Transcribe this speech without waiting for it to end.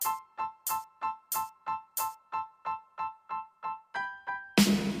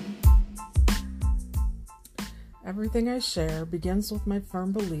Everything I share begins with my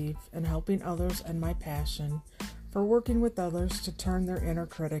firm belief in helping others and my passion for working with others to turn their inner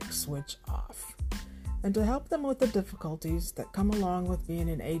critic switch off, and to help them with the difficulties that come along with being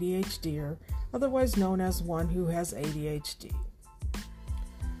an ADHDer, otherwise known as one who has ADHD.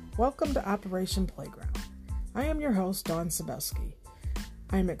 Welcome to Operation Playground. I am your host, Dawn Sebesky.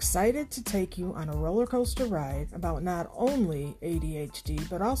 I am excited to take you on a roller coaster ride about not only ADHD,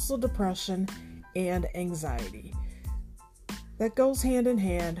 but also depression and anxiety that goes hand in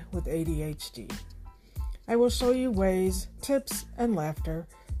hand with ADHD. I will show you ways, tips, and laughter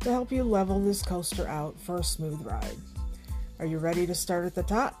to help you level this coaster out for a smooth ride. Are you ready to start at the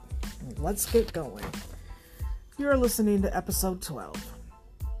top? Let's get going. You are listening to episode 12.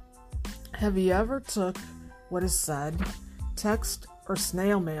 Have you ever took what is said, text, or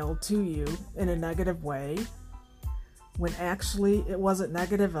snail mail to you in a negative way when actually it wasn't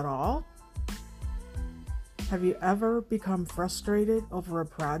negative at all? Have you ever become frustrated over a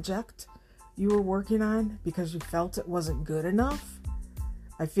project you were working on because you felt it wasn't good enough?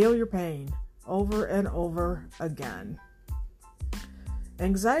 I feel your pain over and over again.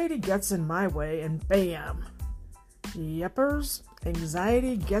 Anxiety gets in my way and bam! Yepers,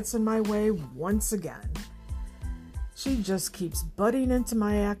 anxiety gets in my way once again. She just keeps butting into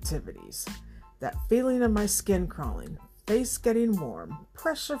my activities. That feeling of my skin crawling, face getting warm,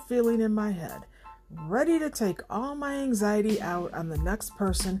 pressure feeling in my head, ready to take all my anxiety out on the next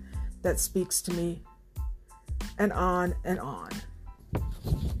person that speaks to me, and on and on.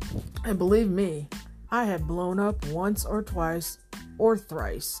 And believe me, I had blown up once or twice or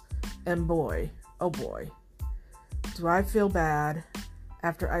thrice, and boy, oh boy, do I feel bad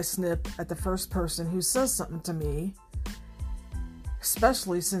after I snip at the first person who says something to me,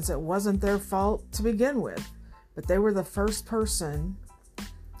 especially since it wasn't their fault to begin with, but they were the first person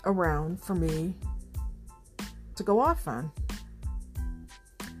around for me to go off on.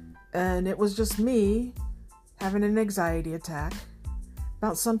 And it was just me having an anxiety attack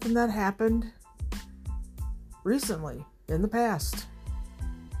about something that happened recently in the past.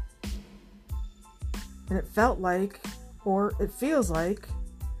 And it felt like, or it feels like,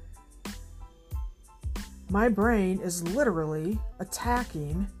 my brain is literally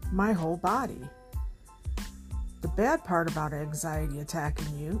attacking my whole body. The bad part about anxiety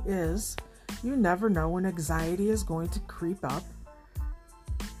attacking you is you never know when anxiety is going to creep up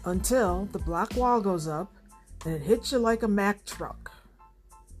until the black wall goes up and it hits you like a Mack truck.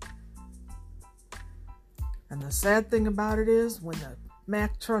 And the sad thing about it is when the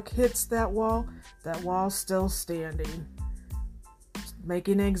Mack truck hits that wall's still standing,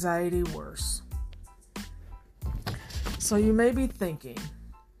 making anxiety worse. So you may be thinking,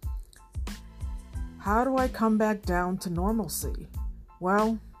 how do I come back down to normalcy?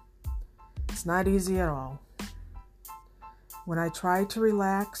 Well, it's not easy at all. When I try to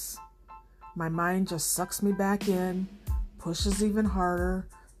relax, my mind just sucks me back in, pushes even harder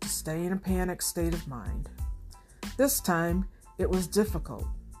to stay in a panic state of mind. This time, it was difficult.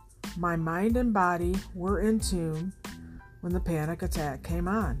 My mind and body were in tune when the panic attack came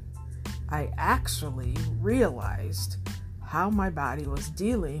on. I actually realized how my body was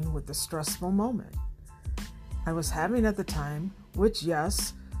dealing with the stressful moment I was having at the time, which,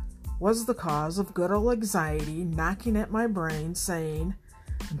 yes, was the cause of good old anxiety knocking at my brain saying,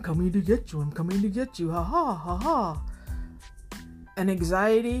 I'm coming to get you, ha ha, ha ha. And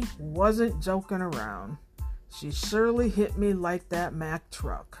anxiety wasn't joking around. She surely hit me like that Mack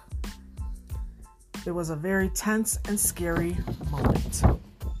truck. It was a very tense and scary moment.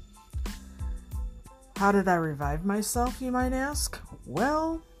 How did I revive myself, you might ask?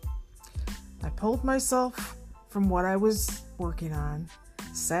 Well, I pulled myself from what I was working on,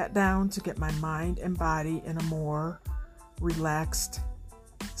 sat down to get my mind and body in a more relaxed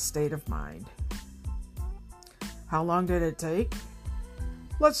state of mind. How long did it take?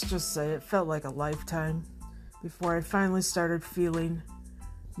 Let's just say it felt like a lifetime before I finally started feeling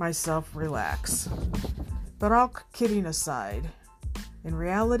myself relax. But all kidding aside, in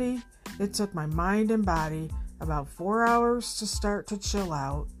reality, it took my mind and body about 4 hours to start to chill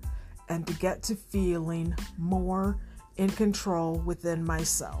out and to get to feeling more in control within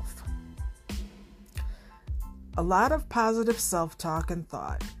myself. A lot of positive self-talk and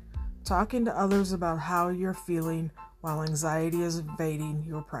thought, talking to others about how you're feeling while anxiety is invading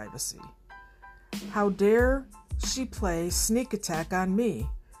your privacy. How dare she play sneak attack on me?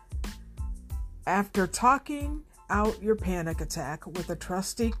 After talking out your panic attack with a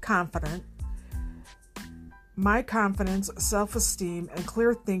trusty confidant, my confidence, self-esteem, and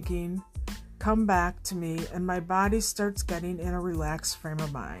clear thinking come back to me, and my body starts getting in a relaxed frame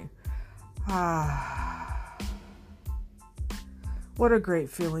of mind. What a great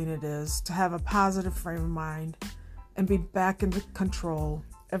feeling it is to have a positive frame of mind and be back in control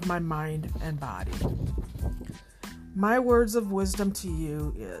of my mind and body. My words of wisdom to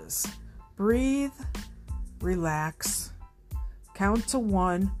you is breathe, relax, count to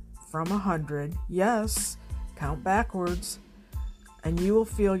 1 from 100. Yes, count backwards, and you will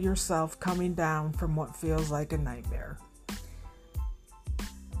feel yourself coming down from what feels like a nightmare.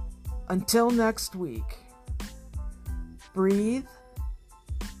 Until next week, breathe,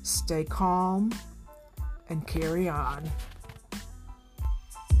 stay calm, and carry on.